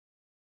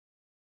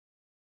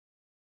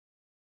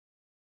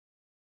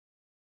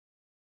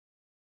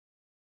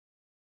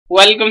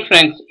Welcome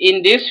friends.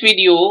 In this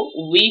video,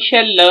 we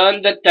shall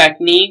learn the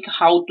technique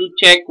how to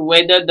check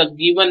whether the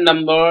given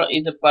number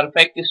is a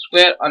perfect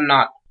square or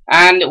not.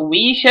 And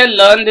we shall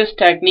learn this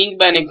technique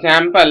by an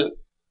example.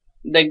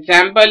 The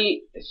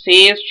example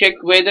says check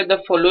whether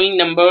the following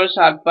numbers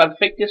are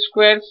perfect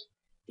squares.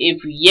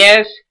 If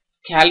yes,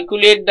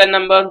 calculate the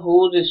number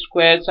whose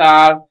squares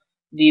are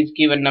these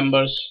given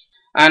numbers.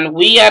 And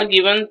we are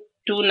given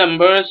two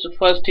numbers.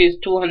 First is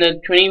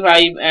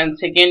 225 and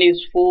second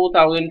is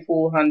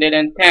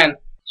 4410.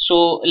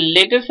 So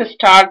let us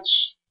start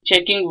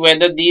checking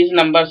whether these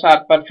numbers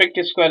are perfect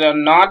square or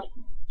not.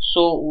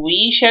 So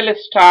we shall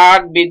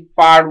start with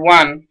part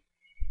 1,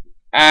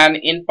 and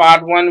in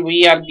part 1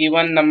 we are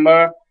given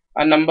number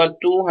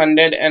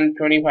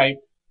 225.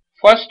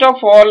 First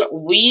of all,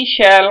 we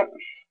shall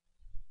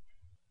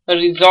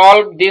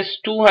resolve this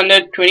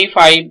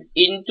 225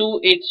 into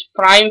its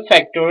prime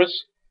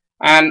factors,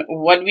 and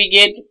what we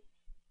get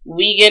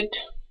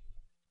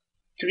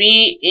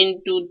 3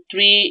 into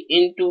 3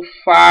 into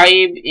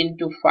 5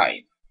 into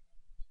 5.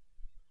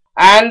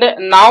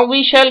 And now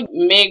we shall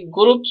make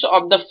groups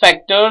of the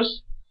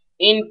factors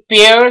in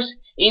pairs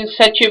in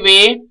such a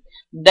way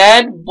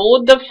that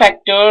both the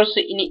factors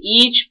in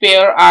each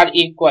pair are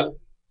equal.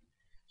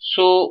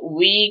 So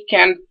we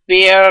can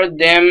pair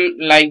them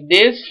like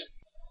this,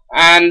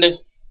 and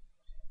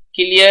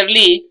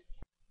clearly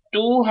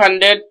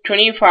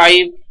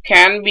 225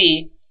 can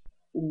be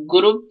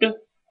grouped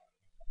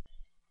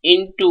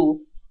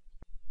into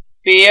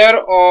pair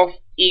of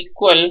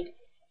equal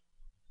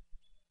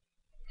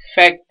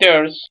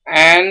factors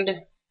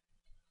and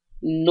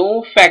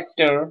no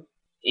factor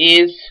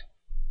is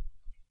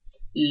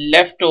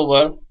left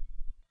over.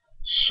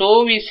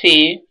 So we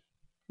say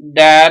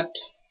that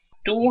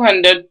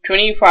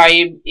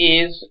 225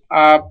 is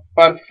a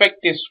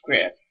perfect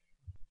square,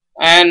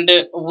 and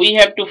we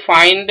have to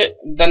find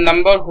the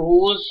number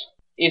whose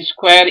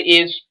square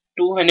is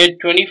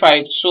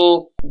 225.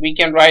 So we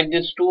can write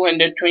this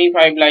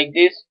 225 like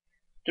this: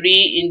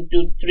 3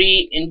 into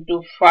 3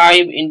 into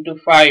 5 into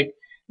 5.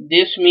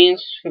 This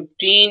means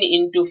 15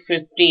 into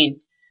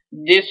 15.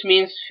 This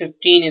means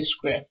 15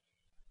 square.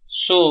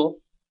 So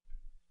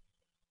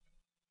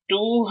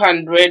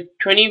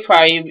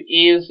 225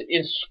 is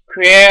a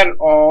square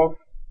of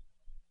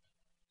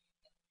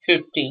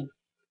 15.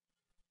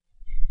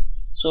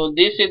 So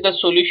this is the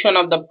solution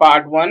of the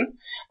part 1,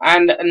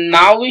 and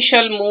now we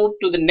shall move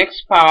to the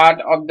next part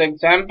of the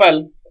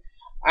example.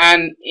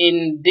 And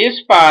in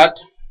this part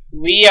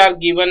we are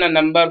given a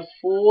number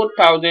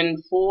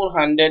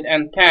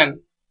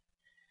 4410,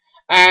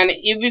 and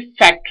if we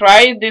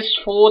factorize this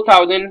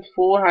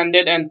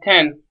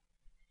 4410,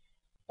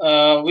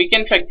 we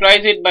can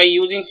factorize it by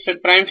using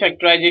prime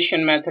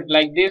factorization method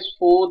like this: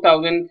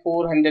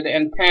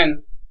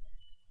 4410,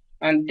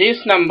 and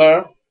this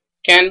number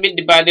can be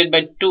divided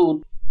by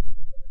 2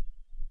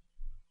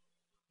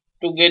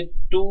 to get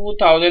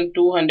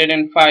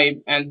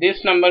 2205, and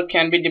this number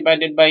can be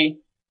divided by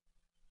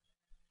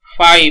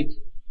 5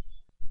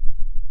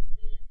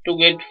 to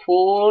get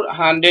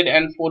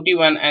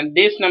 441, and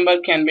this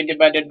number can be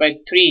divided by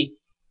 3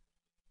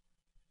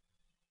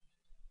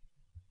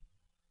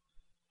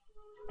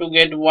 to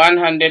get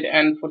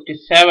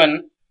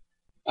 147,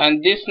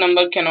 and this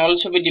number can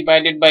also be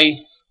divided by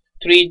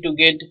 3 to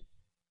get,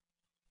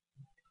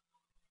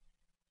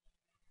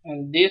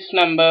 and this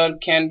number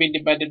can be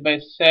divided by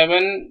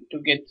 7 to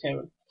get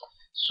 7.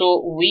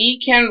 So we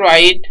can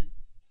write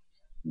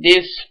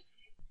this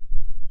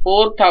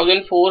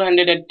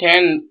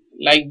 4410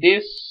 like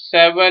this: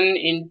 7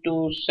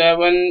 into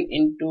 7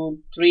 into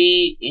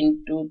 3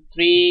 into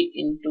 3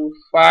 into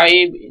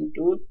 5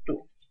 into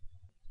 2.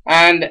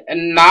 And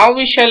now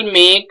we shall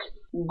make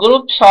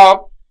groups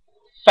of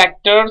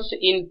factors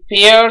in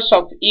pairs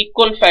of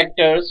equal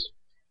factors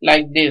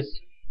like this.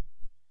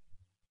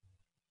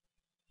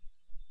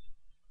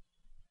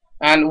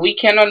 And we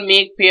cannot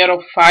make pair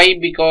of 5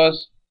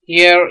 because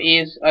here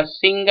is a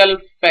single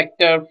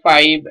factor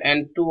 5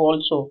 and 2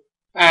 also.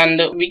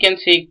 And we can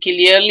say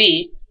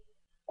clearly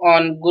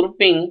on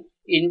grouping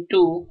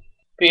into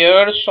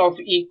pairs of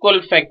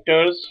equal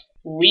factors,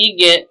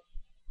 we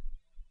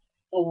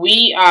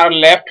are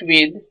left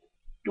with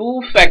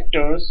two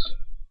factors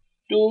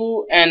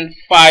 2 and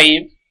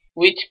 5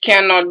 which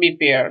cannot be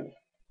paired.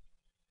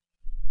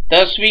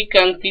 Thus we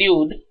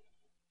conclude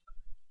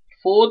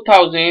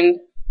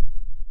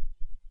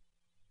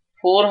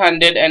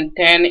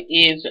 4410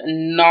 is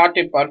not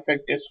a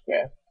perfect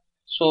square.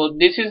 So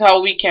this is how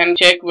we can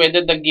check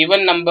whether the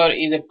given number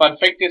is a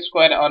perfect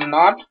square or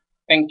not.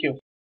 Thank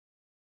you.